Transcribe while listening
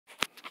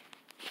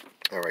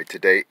Alright,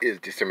 today is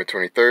December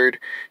 23rd,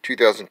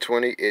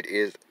 2020. It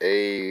is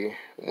a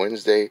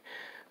Wednesday.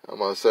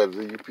 I'm outside of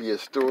the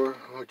UPS store,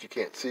 which you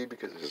can't see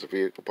because there's a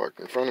vehicle parked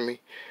in front of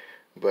me.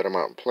 But I'm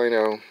out in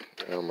Plano.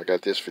 I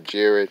got this for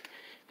Jared.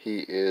 He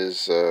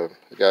is the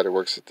guy that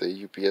works at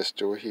the UPS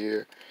store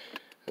here.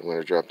 I'm going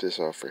to drop this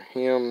off for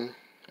him.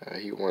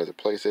 He wanted the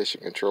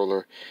PlayStation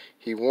controller.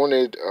 He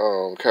wanted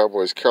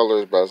Cowboys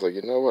colors, but I was like,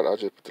 you know what? I'll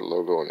just put the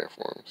logo on there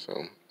for him.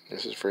 So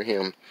this is for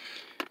him.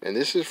 And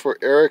this is for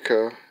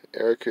Erica.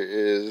 Erica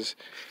is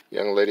a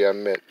young lady I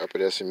met up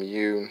at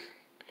SMU.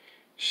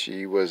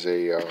 She was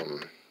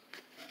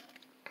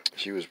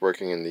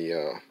working in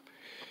the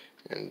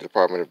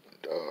department of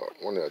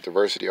one of the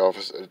diversity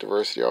office,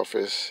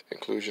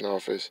 inclusion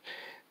office,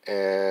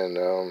 and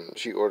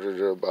she ordered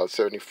about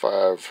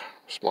 75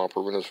 small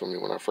Perunos for me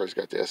when I first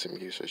got to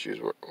SMU. So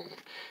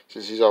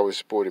she's always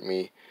supported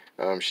me.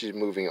 She's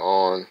moving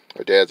on.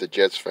 Her dad's a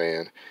Jets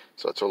fan,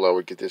 so I told her I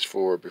would get this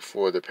for her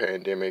before the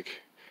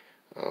pandemic.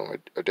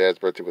 Her dad's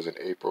birthday was in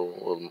April.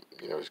 Well,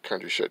 his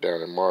country shut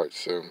down in March,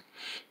 so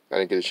I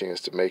didn't get a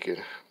chance to make it.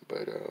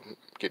 But I'm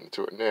getting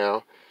to it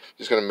now.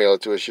 Just gonna mail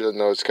it to her. She doesn't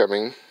know it's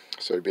coming,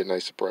 so it'd be a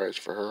nice surprise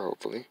for her,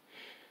 hopefully.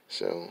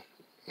 So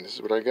this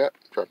is what I got.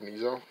 Dropping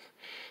these off.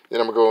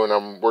 Then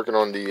I'm working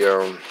on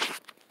the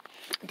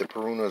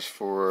Perunas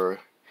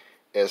for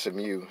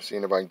SMU,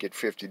 seeing if I can get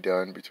 50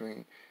 done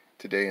between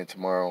today and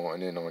tomorrow,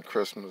 and then on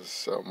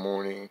Christmas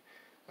morning,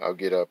 I'll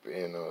get up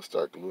and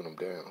start gluing them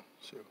down.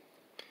 So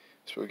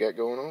that's what we got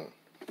going on.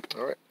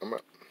 All right, I'm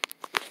out.